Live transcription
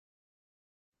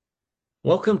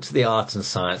Welcome to the Art and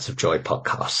Science of Joy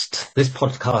podcast. This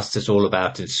podcast is all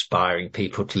about inspiring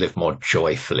people to live more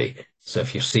joyfully. So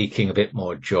if you're seeking a bit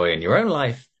more joy in your own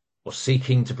life or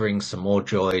seeking to bring some more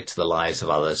joy to the lives of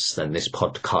others, then this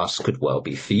podcast could well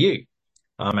be for you.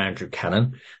 I'm Andrew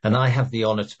Cannon, and I have the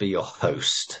honor to be your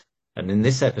host. And in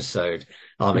this episode,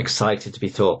 I'm excited to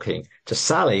be talking to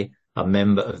Sally, a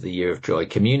member of the Year of Joy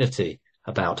community,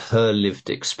 about her lived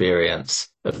experience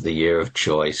of the Year of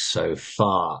Joy so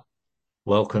far.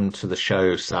 Welcome to the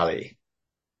show, Sally.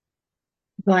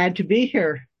 Glad to be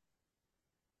here.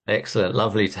 Excellent.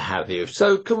 Lovely to have you.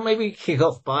 So can we maybe kick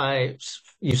off by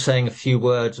you saying a few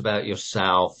words about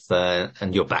yourself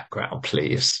and your background,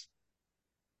 please?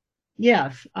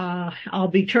 Yes, I'll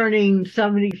be turning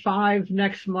 75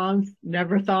 next month.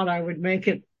 Never thought I would make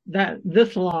it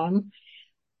this long.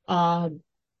 Uh,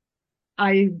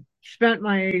 I spent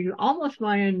almost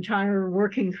my entire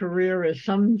working career as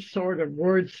some sort of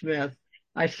wordsmith.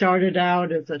 I started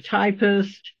out as a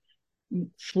typist,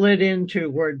 slid into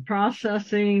word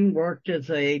processing, worked as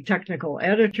a technical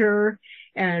editor,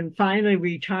 and finally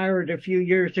retired a few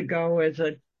years ago as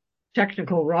a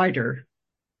technical writer.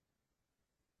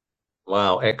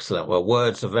 Wow, excellent. Well,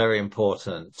 words are very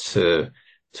important to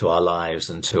our lives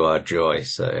and to our joy.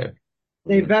 So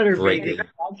They better be. greatly.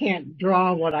 I can't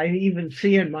draw what I even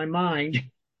see in my mind.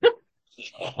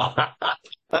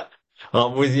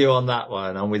 I'm with you on that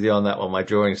one. I'm with you on that one. My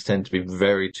drawings tend to be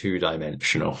very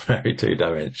two-dimensional, very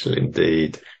two-dimensional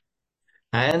indeed.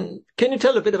 And can you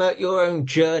tell a bit about your own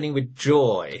journey with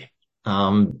joy?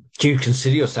 Do you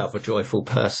consider yourself a joyful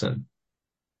person?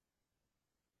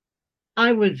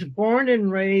 I was born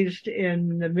and raised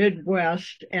in the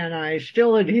Midwest, and I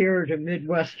still adhere to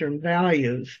Midwestern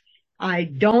values. I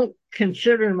don't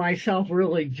consider myself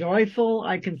really joyful.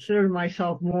 I consider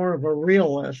myself more of a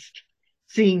realist,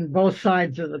 seeing both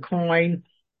sides of the coin.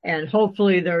 And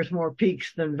hopefully there's more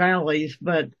peaks than valleys,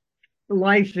 but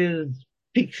life is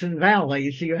peaks and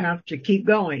valleys. You have to keep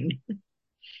going.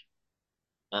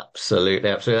 Absolutely,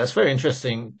 absolutely. That's very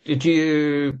interesting. Did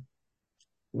you,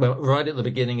 well, right at the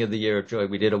beginning of the Year of Joy,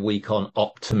 we did a week on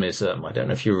optimism. I don't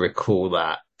know if you recall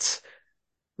that.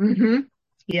 Hmm.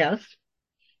 Yes.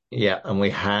 Yeah, and we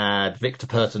had Victor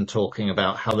Purton talking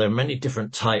about how there are many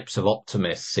different types of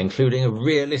optimists, including a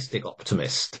realistic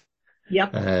optimist.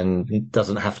 Yep. And it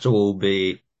doesn't have to all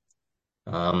be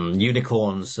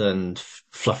unicorns and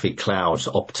fluffy clouds.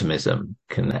 Optimism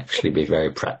can actually be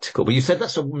very practical. But you said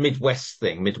that's a Midwest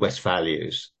thing, Midwest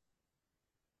values.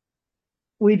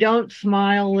 We don't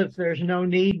smile if there's no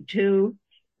need to.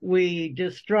 We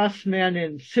distrust men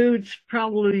in suits,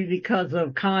 probably because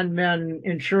of con men,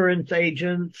 insurance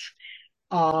agents.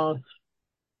 Uh,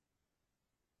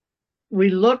 we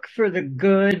look for the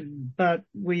good, but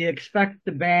we expect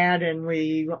the bad, and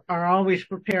we are always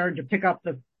prepared to pick up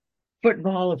the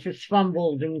football if it's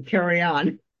fumbled and carry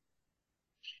on.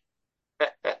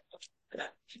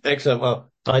 Excellent.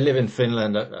 Well, I live in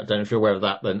Finland. I don't know if you're aware of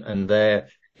that, and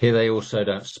here they also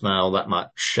don't smile that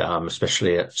much,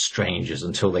 especially at strangers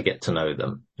until they get to know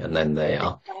them, and then they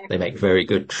make very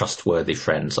good, trustworthy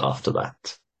friends after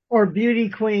that. Or beauty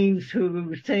queens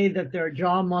who say that their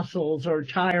jaw muscles are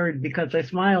tired because they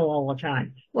smile all the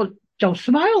time. Well, don't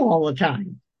smile all the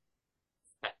time.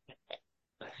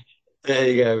 There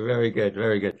you go. Very good.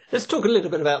 Very good. Let's talk a little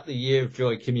bit about the Year of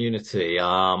Joy community.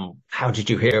 How did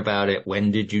you hear about it?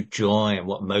 When did you join?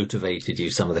 What motivated you?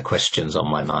 Some of the questions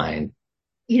on my mind.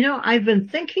 I've been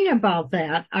thinking about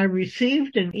that. I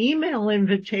received an email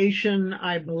invitation,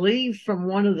 I believe, from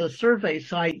one of the survey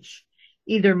sites,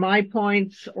 either My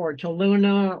Points or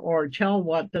Toluna or Tell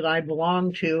What that I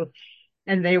belong to.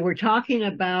 And they were talking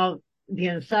about the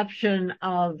inception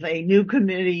of a new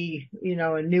committee,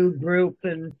 a new group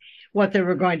and what they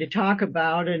were going to talk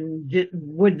about. And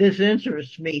would this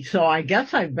interest me? So I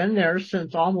guess I've been there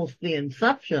since almost the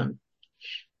inception.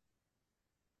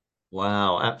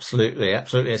 Wow, absolutely,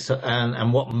 absolutely. So,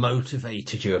 and what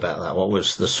motivated you about that? What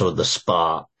was the sort of the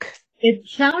spark? It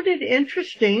sounded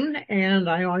interesting, and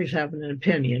I always have an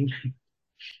opinion.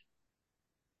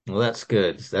 Well, that's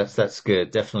good. That's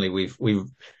good. Definitely, we've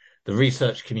the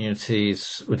research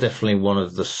communities were definitely one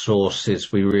of the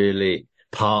sources we really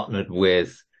partnered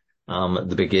with at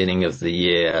the beginning of the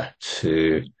year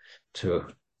to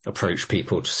approach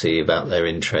people to see about their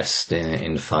interest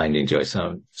in finding joy. So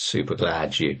I'm super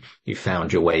glad you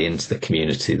found your way into the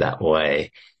community that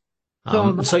way.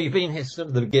 So So you've been here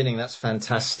since the beginning. That's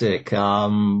fantastic.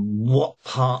 What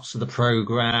parts of the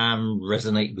program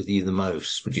resonate with you the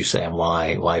most, would you say, and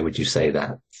why? Why would you say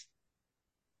that?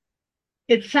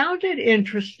 it sounded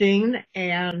interesting,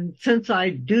 and since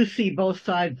I do see both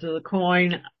sides of the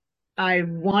coin, I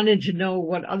wanted to know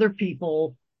what other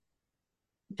people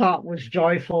thought was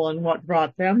joyful and what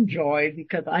brought them joy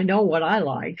because I know what I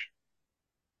like,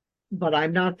 but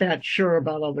I'm not that sure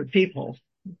about other people.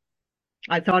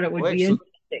 I thought it would Oh, be excellent.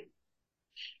 interesting.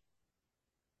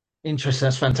 Interesting.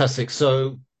 That's fantastic.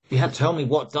 So you have to tell me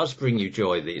what does bring you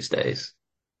joy these days.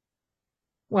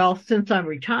 Well, since I'm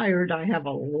retired, I have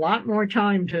a lot more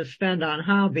time to spend on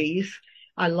hobbies.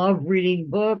 I love reading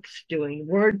books, doing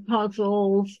word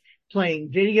puzzles,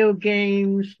 playing video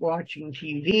games, watching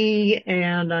TV,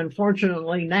 and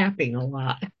unfortunately napping a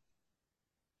lot.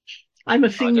 I'm a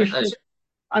I senior think that's citizen.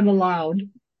 I'm allowed.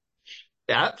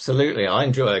 Yeah, absolutely. I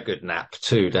enjoy a good nap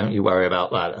too. Don't you worry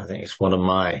about that. I think it's one of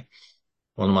my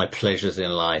pleasures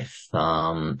in life.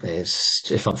 Is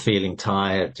if I'm feeling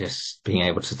tired, just being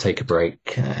able to take a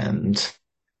break and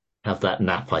have that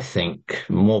nap. I think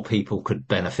more people could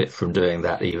benefit from doing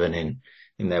that even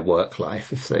in their work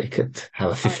life if they could have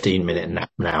a I 15-minute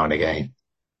nap now and again.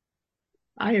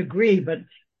 I agree, but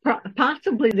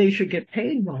possibly they should get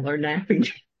paid while they're napping.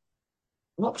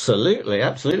 Absolutely,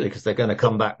 absolutely, because they're going to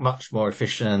come back much more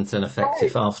efficient and Right.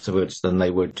 effective afterwards than they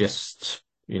would just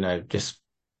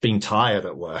being tired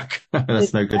at work.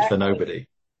 That's no good for Exactly. nobody.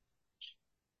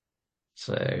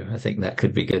 So I think that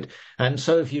could be good. And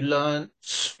so have you learnt,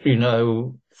 you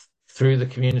know, through the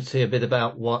community a bit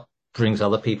about what brings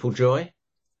other people joy?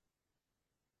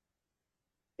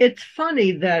 It's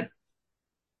funny that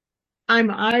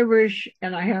I'm Irish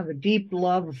and I have a deep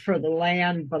love for the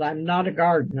land, but I'm not a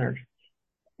gardener.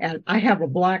 And I have a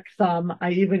black thumb.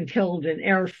 I even killed an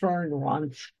air fern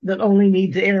once that only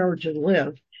needs air to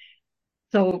live.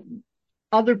 So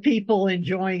other people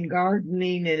enjoying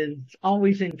gardening is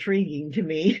always intriguing to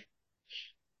me.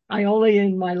 I only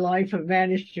in my life have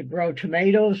managed to grow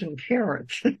tomatoes and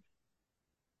carrots.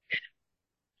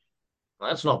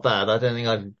 That's not bad. I don't think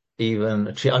I've even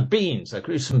achieved beans. I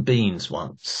grew some beans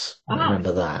once. I Ah,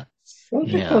 remember that. those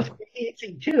are Yeah. supposed to be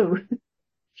easy too.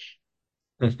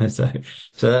 So,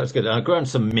 so that was good. I've grown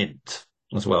some mint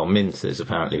as well. Mint is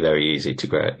apparently very easy to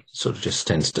grow. It sort of just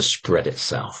tends to spread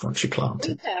itself once you plant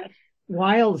We it. had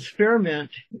wild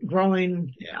spearmint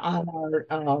growing Yeah. on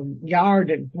our yard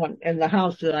in the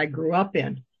house that I grew up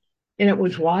in. And it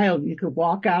was wild. You could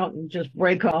walk out and just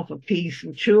break off a piece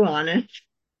and chew on it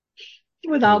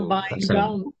without Oh, that buying sounds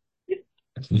gum.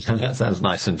 that sounds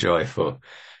nice and joyful.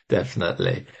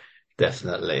 Definitely.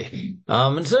 Definitely.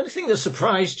 And is there anything that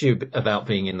surprised you about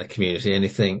being in the community?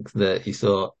 Anything that you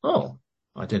thought, oh,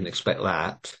 I didn't expect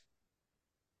that?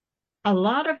 A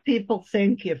lot of people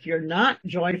think if you're not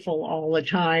joyful all the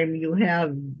time, you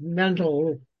have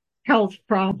mental health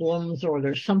problems or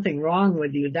there's something wrong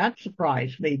with you. That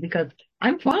surprised me because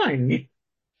I'm fine.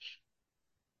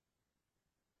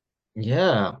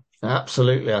 Yeah,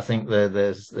 absolutely. I think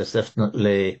there's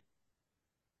definitely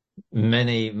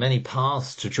many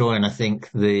paths to joy, and I think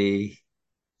I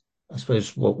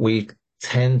suppose what we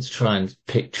tend to try and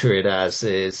picture it as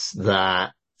is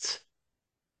that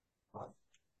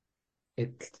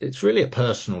it's really a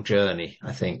personal journey,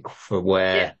 I think, for Yeah,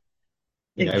 where,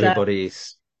 exactly.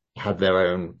 everybody's had their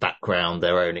own background,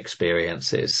 their own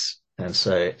experiences. And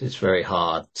so it's very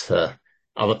hard to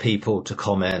other people to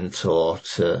comment or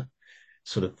to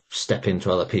sort of step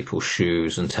into other people's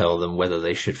shoes and tell them whether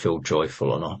they should feel joyful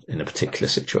or not in a particular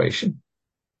situation.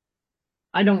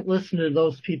 I don't listen to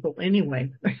those people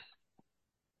anyway.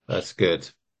 That's good.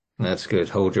 That's good.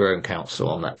 Hold your own counsel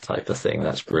on that type of thing.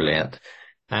 That's brilliant.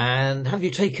 And have you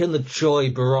taken the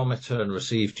joy barometer and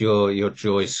received your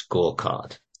joy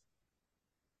scorecard?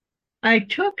 I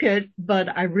took it, but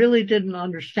I really didn't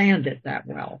understand it that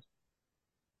well.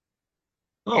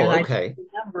 And Oh, I okay.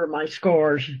 remember my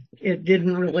scores. It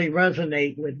didn't really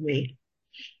resonate with me.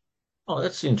 Oh,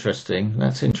 that's interesting.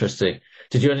 That's interesting.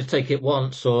 Did you only take it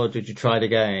once or did you try it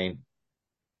again?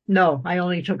 No, I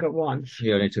only took it once.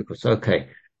 You only took us. Okay.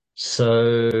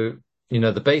 So,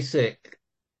 the basic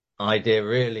idea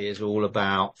really is all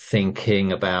about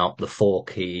thinking about the four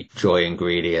key joy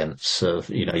ingredients of,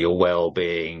 your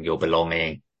well-being, your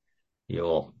belonging,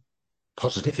 your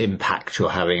positive impact you're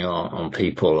having on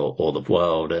people or the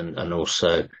world, and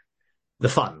also the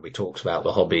fun. We talked about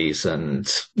the hobbies and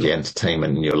the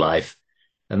entertainment in your life.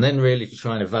 And then really to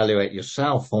try and evaluate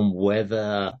yourself on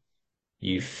whether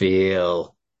you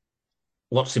feel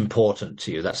what's important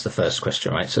to you. That's the first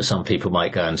question, right? So some people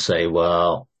might go and say,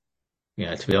 well,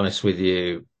 to be honest with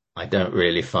you, I don't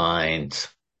really find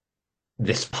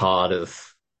this part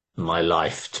of my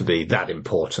life to be that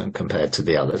important compared to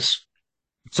the others.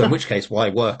 So in which case, why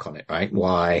work on it, right?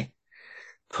 Why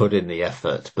put in the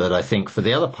effort? But I think for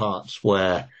the other parts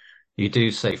where you do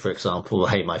say, for example,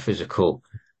 hey, my physical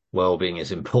well-being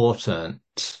is important.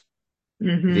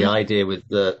 The Hmm. idea with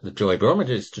the joy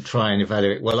barometer is to try and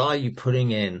evaluate, well, are you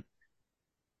putting in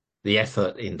the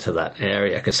effort into that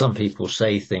area? Because some people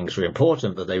say things are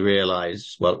important, but they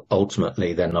realize, well,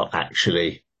 ultimately they're not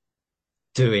actually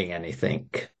doing anything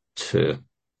to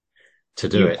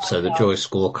do You it. So find the out. joy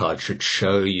scorecard should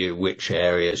show you which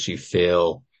areas you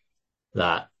feel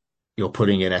that you're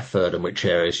putting in effort and which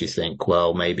areas you think,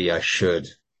 well, maybe I should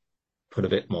put a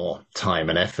bit more time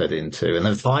and effort into. And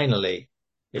then finally,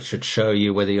 it should show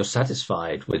you whether you're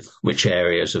satisfied with which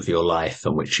areas of your life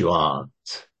and which you aren't.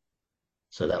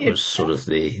 So that It was sort of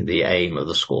the aim of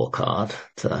the scorecard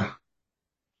to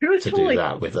do truthfully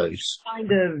that with those.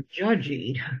 kind of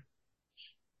judgy.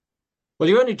 Well,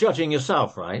 you're only judging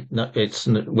yourself, right? No,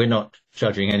 we're not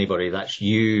judging anybody. That's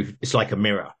you. It's like a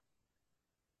mirror.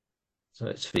 So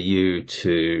it's for you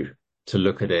to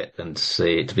look at it and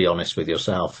see, to be honest with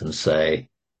yourself and say,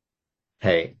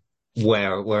 hey,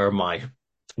 where are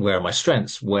my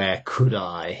strengths? Where could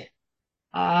I?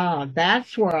 Ah,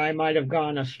 that's where I might have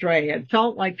gone astray. It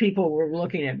felt like people were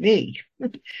looking at me,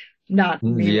 not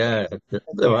me. Yeah,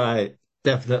 right.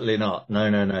 Definitely not. No,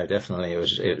 no, no. Definitely,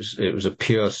 it was a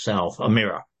pure self, a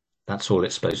mirror. That's all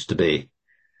it's supposed to be.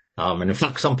 And in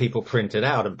fact, some people print it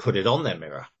out and put it on their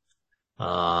mirror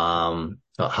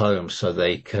at home so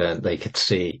they could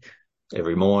see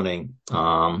every morning.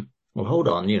 Well, hold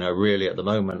on, really at the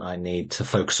moment I need to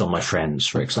focus on my friends,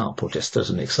 for example, just as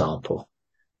an example,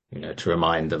 to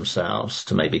remind themselves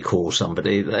to maybe call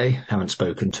somebody they haven't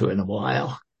spoken to in a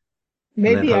while. And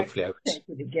then Maybe I hopefully take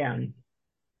it again.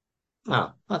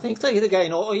 I think take it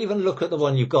again, or even look at the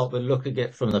one you've got, but look at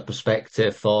it from the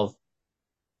perspective of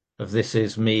this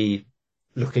is me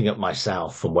looking at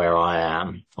myself and where I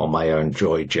am on my own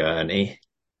joy journey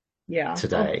Yeah.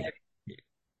 today. Okay.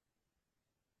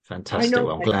 I Fantastic. know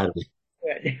Well, I'm I glad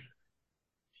could.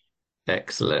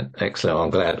 excellent, excellent. I'm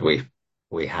glad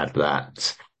we had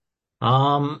that.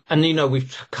 And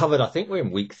we've covered, I think we're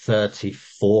in week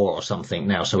 34 or something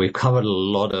now. So we've covered a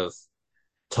lot of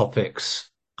topics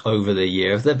over the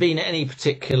year. Have there been any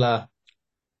particular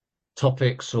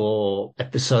topics or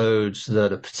episodes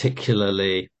that have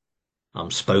particularly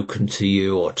spoken to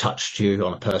you or touched you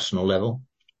on a personal level?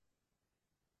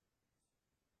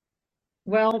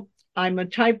 Well, I'm a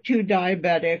type 2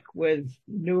 diabetic with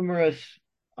numerous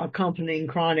accompanying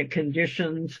chronic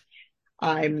conditions.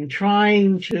 I'm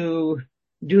trying to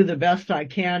do the best I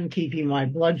can, keeping my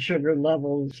blood sugar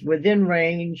levels within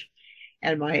range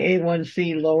and my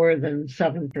A1C lower than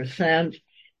 7%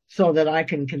 so that I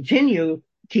can continue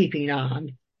keeping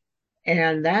on.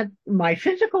 And that my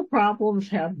physical problems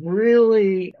have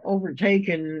really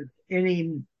overtaken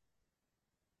any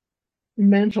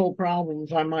mental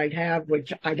problems I might have,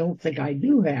 which I don't think I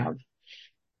do have.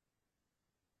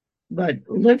 But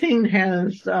living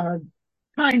has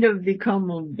kind of become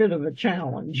a bit of a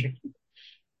challenge.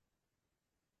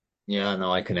 Yeah,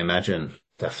 no, I can imagine.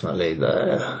 Definitely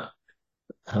the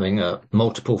having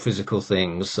multiple physical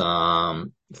things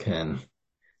can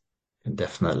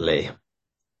definitely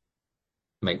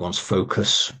make one's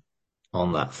focus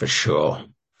on that for sure,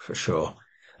 for sure.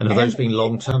 And have And those been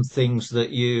long-term things that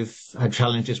you've had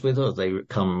challenges with, or have they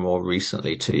come more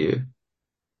recently to you?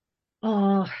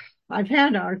 uh, I've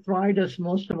had arthritis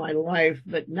most of my life,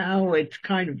 but now it's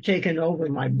kind of taken over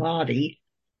my body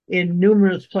in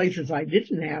numerous places I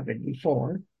didn't have it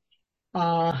before.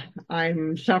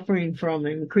 I'm suffering from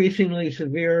increasingly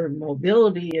severe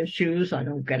mobility issues. I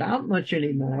don't get out much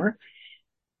anymore.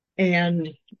 And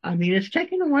I mean, it's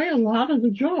taken away a lot of the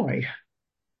joy,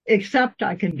 except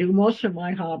I can do most of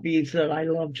my hobbies that I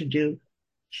love to do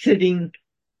sitting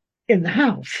in the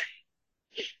house.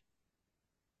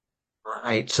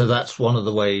 Right. So that's one of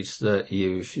the ways that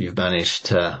you've managed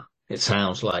to, it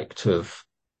sounds like, to have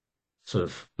sort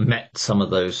of met some of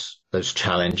those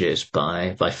challenges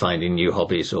by finding new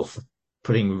hobbies or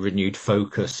putting renewed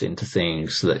focus into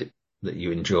things that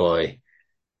you enjoy,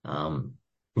 um,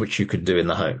 which you could do in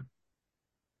the home.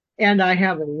 And I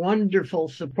have a wonderful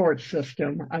support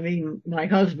system. I mean, my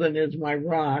husband is my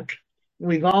rock.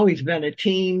 We've always been a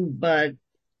team, but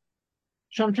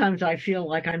sometimes I feel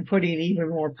like I'm putting even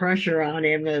more pressure on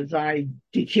him as I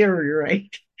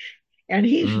deteriorate. And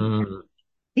Mm,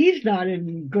 he's not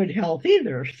in good health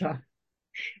either. So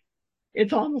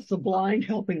it's almost the blind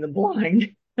helping the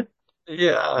blind.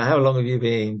 yeah. How long have you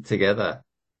been together?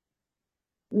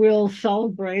 We'll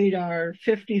celebrate our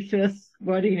 55th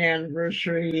wedding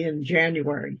anniversary in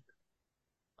January.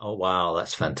 Oh, wow.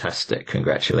 That's fantastic.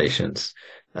 Congratulations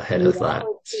ahead We of are that.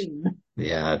 a team.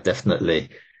 Yeah, definitely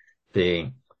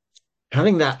being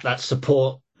having that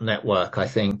support network, I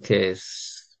think,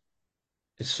 is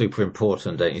is super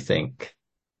important, don't you think?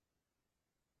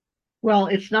 Well,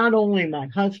 it's not only my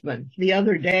husband. The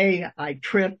other day I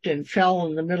tripped and fell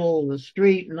in the middle of the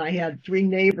street and I had three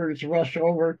neighbors rush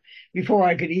over before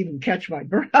I could even catch my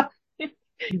breath.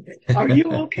 Are you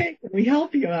okay? Can we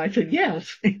help you? And I said,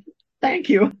 yes, thank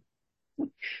you.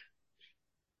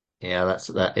 Yeah,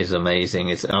 that is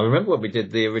amazing. I remember when we did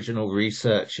the original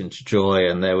research into joy,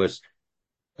 and there was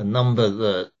a number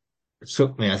that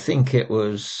took me. I think it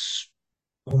was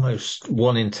almost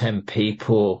 1 in 10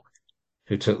 people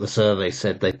who took the survey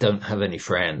said they don't have any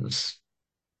friends,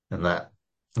 and that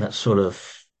sort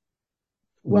of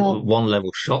Well, one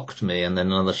level shocked me, and then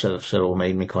another sort of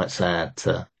made me quite sad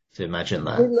to imagine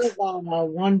we that. live on a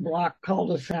one block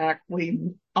cul-de-sac. We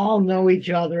all know each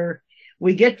other.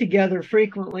 We get together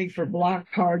frequently for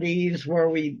block parties where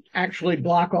we actually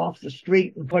block off the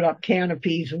street and put up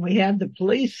canopies. And we had the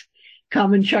police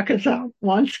come and check us out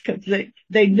once because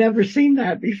they'd never seen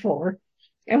that before.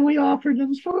 And we offered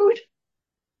them food.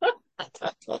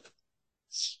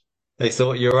 They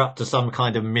thought you were up to some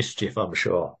kind of mischief, I'm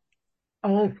sure.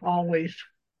 Oh, always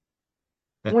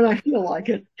when I feel like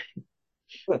it.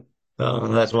 Oh,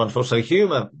 that's wonderful. So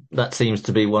humor, that seems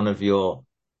to be one of your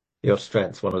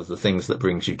strengths, one of the things that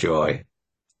brings you joy.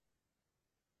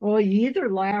 Well, you either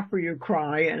laugh or you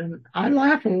cry, and I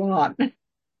laugh a lot.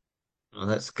 Well,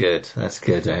 that's good. That's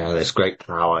good. There's great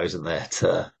power, isn't there,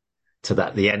 to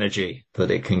that, the energy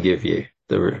that it can give you,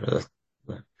 the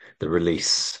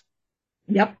release,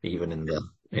 Yep. even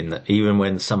even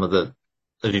when some of the,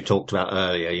 as you talked about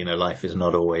earlier, life is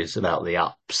not always about the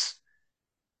ups.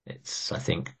 I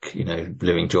think,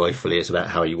 living joyfully is about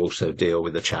how you also deal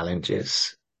with the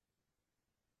challenges.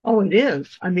 Oh, it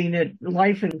is. I mean,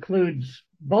 life includes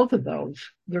both of those.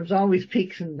 There's always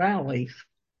peaks and valleys.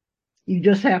 You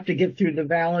just have to get through the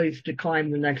valleys to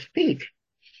climb the next peak.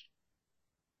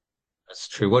 That's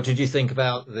true. What did you think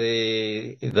about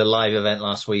the live event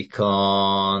last week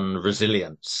on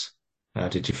resilience? How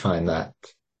did you find that?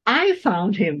 I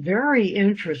found him very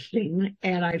interesting,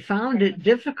 and I found it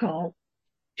difficult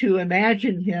to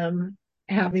imagine him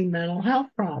having mental health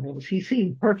problems. He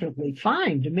seemed perfectly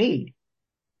fine to me.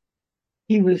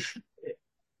 He was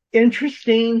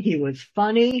interesting. He was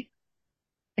funny.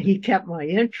 He kept my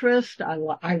interest.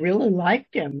 I really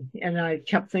liked him. And I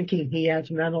kept thinking he has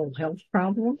mental health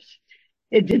problems.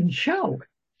 It didn't show.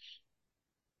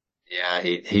 Yeah,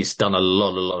 he's done a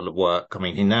lot of work. I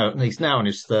mean, he's now in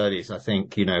his 30s. I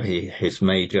think, his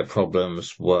major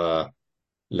problems were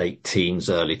late teens,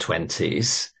 early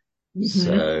 20s. Mm-hmm.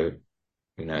 So,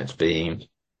 it's been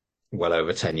well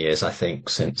over 10 years, I think,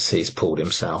 since he's pulled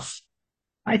himself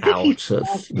I think he's out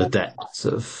of the depths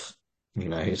of,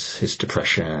 his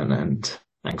depression and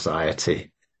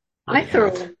anxiety that I he had.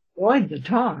 thoroughly enjoyed the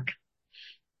talk.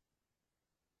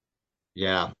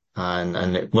 Yeah.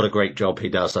 What a great job he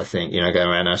does, I think, going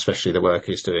around, especially the work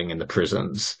he's doing in the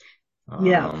prisons.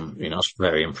 Yeah. I was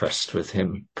very impressed with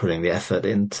him putting the effort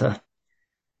into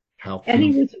And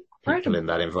he helping was people incredible. in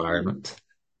that environment.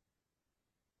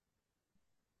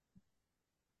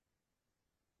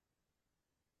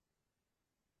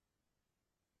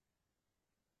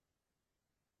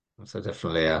 So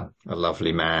definitely a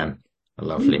lovely man, a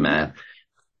lovely Mm-hmm. man.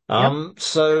 Yep. Um,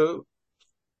 so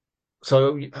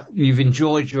So you've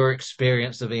enjoyed your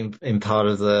experience of being in part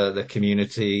of the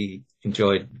community,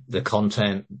 enjoyed the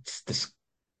content,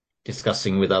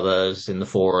 discussing with others in the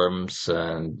forums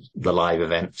and the live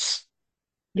events.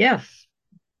 Yes.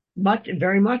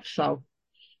 Very much so.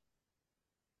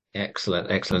 Excellent,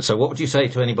 excellent. So what would you say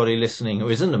to anybody listening who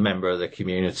isn't a member of the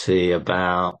community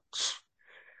about,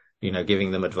 giving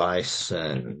them advice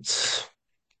and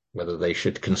whether they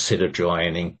should consider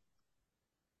joining?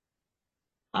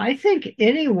 I think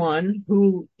anyone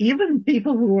even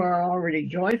people who are already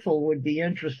joyful would be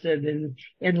interested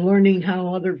in learning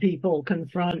how other people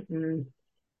confront and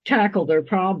tackle their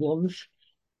problems.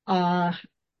 Uh,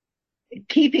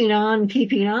 keeping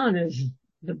on is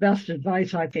the best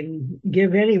advice I can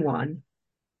give anyone.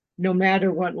 No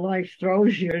matter what life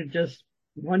throws you, just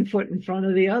one foot in front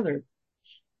of the other.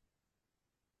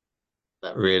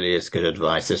 That really is good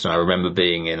advice. Listen, I remember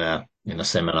being in a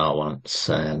seminar once,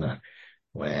 and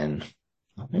when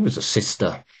I think it was a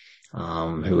sister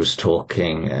who was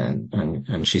talking,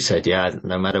 and she said, "Yeah,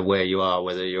 no matter where you are,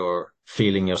 whether you're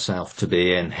feeling yourself to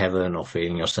be in heaven or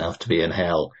feeling yourself to be in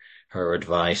hell, her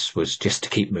advice was just to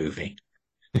keep moving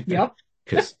Yep.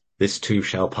 because this too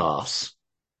shall pass."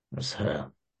 Was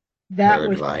That her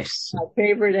was advice. my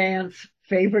favorite aunt's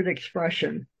favorite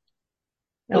expression.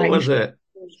 And I What was used to it?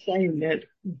 keep saying it.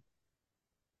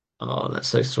 Oh, that's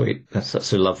so sweet. That's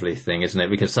such a lovely thing, isn't it?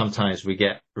 Because sometimes we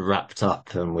get wrapped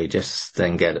up and we just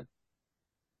then get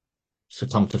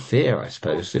succumb to fear, I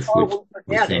suppose, if Oh, we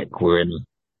we forget it.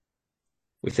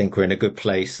 we think we're in a good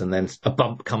place and then a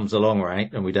bump comes along,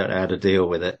 right? And we don't know how to deal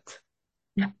with it.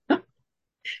 I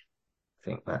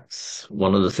think that's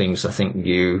one of the things I think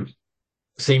you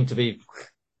seem to be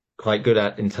quite good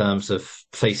at in terms of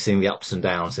facing the ups and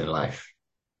downs in life.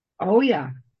 Oh,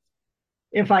 yeah.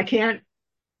 If I can't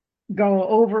go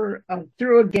over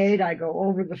through a gate, I go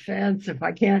over the fence. If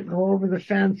I can't go over the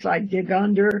fence, I dig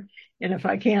under. And if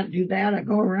I can't do that, I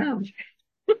go around.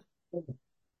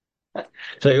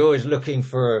 So you're always looking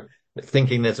for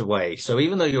thinking there's a way. So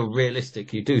even though you're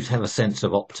realistic, you do have a sense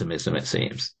of optimism, it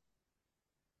seems.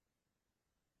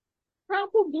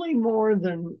 Probably more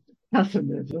than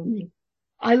pessimism.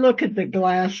 I look at the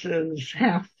glass as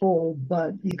half full,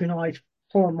 but you can always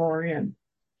pour more in.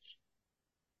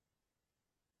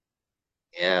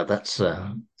 Yeah, that's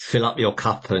fill up your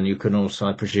cup, and you can also,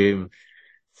 I presume,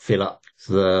 fill up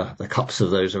the cups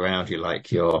of those around you,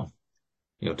 like your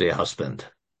dear husband.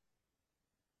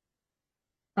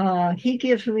 He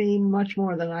gives me much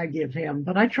more than I give him,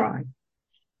 but I try.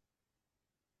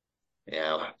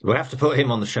 Yeah, we'll have to put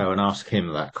him on the show and ask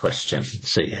him that question.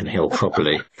 See, and he'll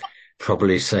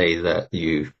probably say that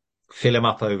you fill him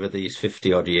up over these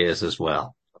 50 odd years as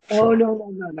well. I'm Oh, sure. no, no,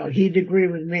 no, no. He'd agree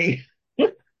with me.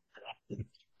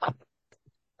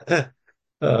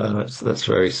 That's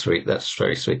very sweet. That's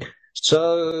very sweet.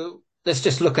 So let's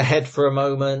just look ahead for a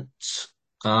moment.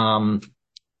 Um,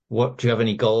 what do you have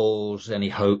any goals, any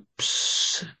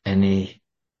hopes, any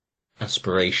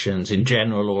aspirations in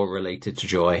general or related to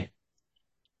joy?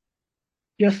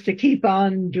 Just to keep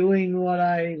on doing what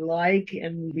I like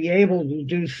and be able to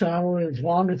do so as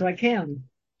long as I can.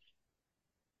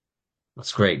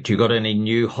 That's great. Do you got any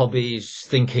new hobbies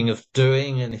thinking of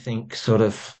doing? Anything sort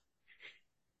of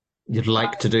you'd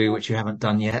like to do which you haven't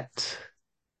done yet?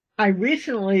 I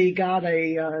recently got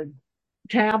a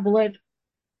tablet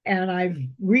and I've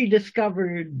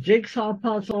rediscovered jigsaw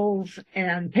puzzles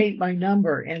and paint by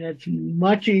number, and it's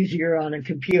much easier on a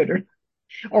computer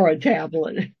or a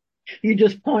tablet. You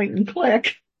just point and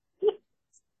click.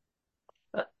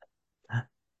 I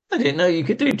didn't know you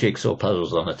could do jigsaw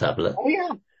puzzles on a tablet. Oh, yeah.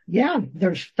 Yeah,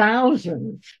 there's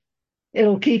thousands.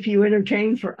 It'll keep you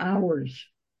entertained for hours.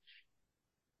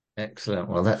 Excellent.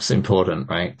 Well, that's important,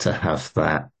 right? To have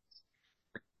that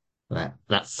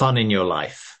fun in your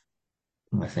life.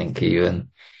 I think even,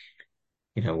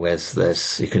 where's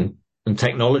there's you can and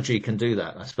technology can do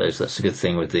that. I suppose that's a good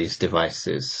thing with these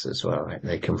devices as well, right?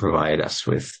 They can provide us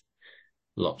with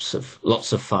lots of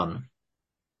fun.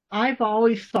 I've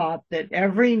always thought that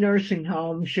every nursing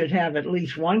home should have at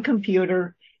least one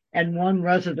computer and one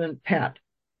resident pet.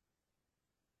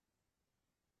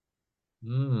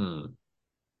 Hmm.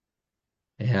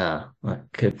 Yeah,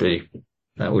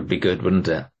 that would be good, wouldn't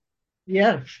it?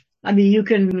 Yes. I mean, you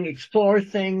can explore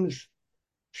things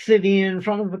sitting in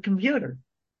front of a computer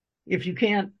if you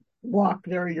can't walk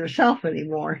there yourself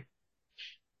anymore.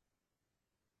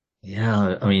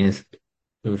 Yeah, I mean,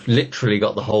 we've literally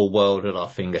got the whole world at our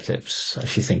fingertips,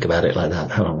 if you think about it like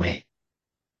that, haven't we?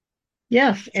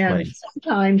 Yes. It's And quite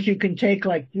sometimes you can take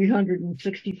like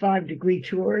 365-degree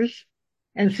tours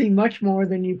and see much more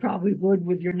than you probably would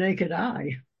with your naked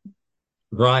eye.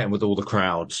 right, and with all the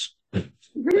crowds.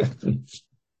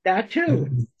 That too.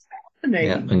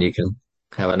 Yeah, Fascinating. and you can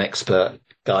have an expert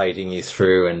guiding you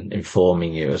through and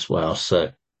informing you as well.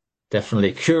 So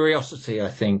definitely curiosity, I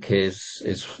think, is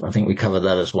I think we cover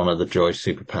that as one of the joy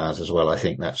superpowers as well. I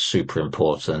think that's super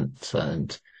important.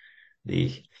 And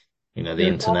the the There's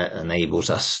internet enables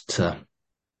us to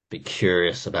be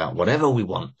curious about whatever we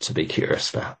want to be curious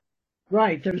about,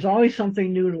 right. There's always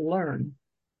something new to learn.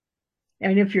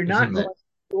 And if you're not isn't going it? to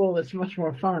school, it's much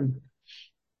more fun.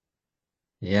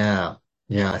 Yeah.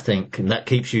 Yeah, I think and that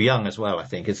keeps you young as well, I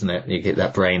think, isn't it? You get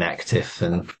that brain active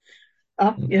and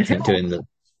I It think helps. doing the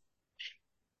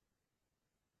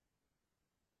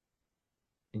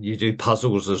you do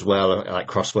puzzles as well, like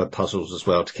crossword puzzles as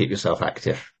well to keep yourself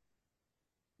active.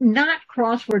 Not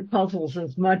crossword puzzles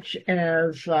as much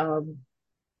as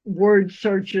word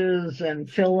searches and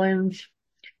fill-ins.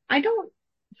 I don't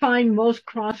find most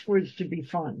crosswords to be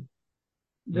fun.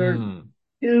 They're Hmm.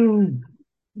 too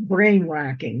brain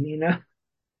racking.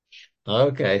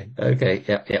 Okay. Okay.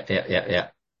 Yeah. Yeah. Yeah. Yeah. Yeah.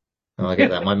 Oh, I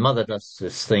get that. My mother does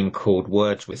this thing called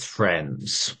Words with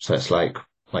Friends. So it's like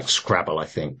Scrabble, I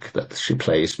think, that she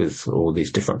plays with all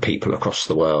these different people across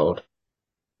the world.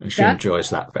 And she That enjoys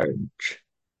that very much.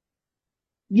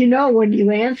 when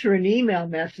you answer an email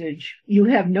message, you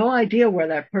have no idea where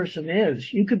that person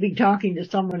is. You could be talking to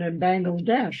someone in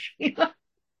Bangladesh, and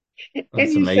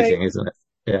That's you say, amazing, isn't it?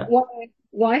 Yeah. why,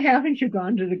 why haven't you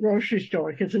gone to the grocery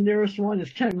store? Because the nearest one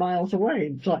is 10 miles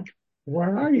away. It's like,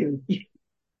 where are you?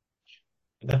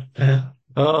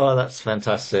 Oh, that's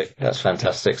fantastic. That's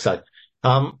fantastic. So,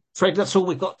 Fred, that's all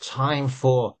we've got time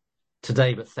for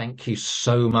today, but thank you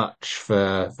so much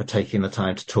for taking the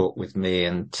time to talk with me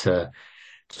and to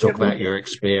talk It was, about your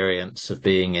experience of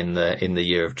being in the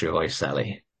year of joy,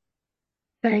 Sally.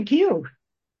 thank you.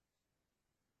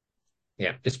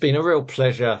 Yeah, it's been a real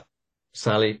pleasure,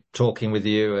 Sally, talking with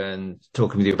you and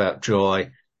talking with you about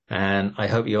joy. And I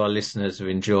hope you, our listeners, have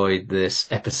enjoyed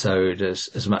this episode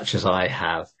as much as I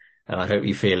have. And I hope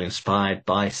you feel inspired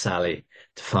by Sally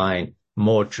to find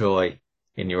more joy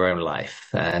in your own life.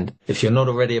 And if you're not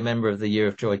already a member of the Year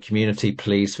of Joy community,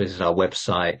 please visit our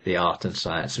website,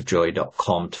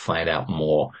 theartandscienceofjoy.com, to find out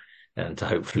more and to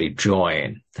hopefully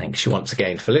join. Thanks you once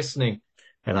again for listening.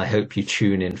 And I hope you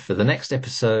tune in for the next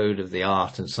episode of the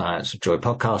Art and Science of Joy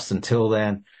podcast. Until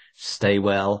then, stay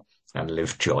well and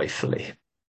live joyfully.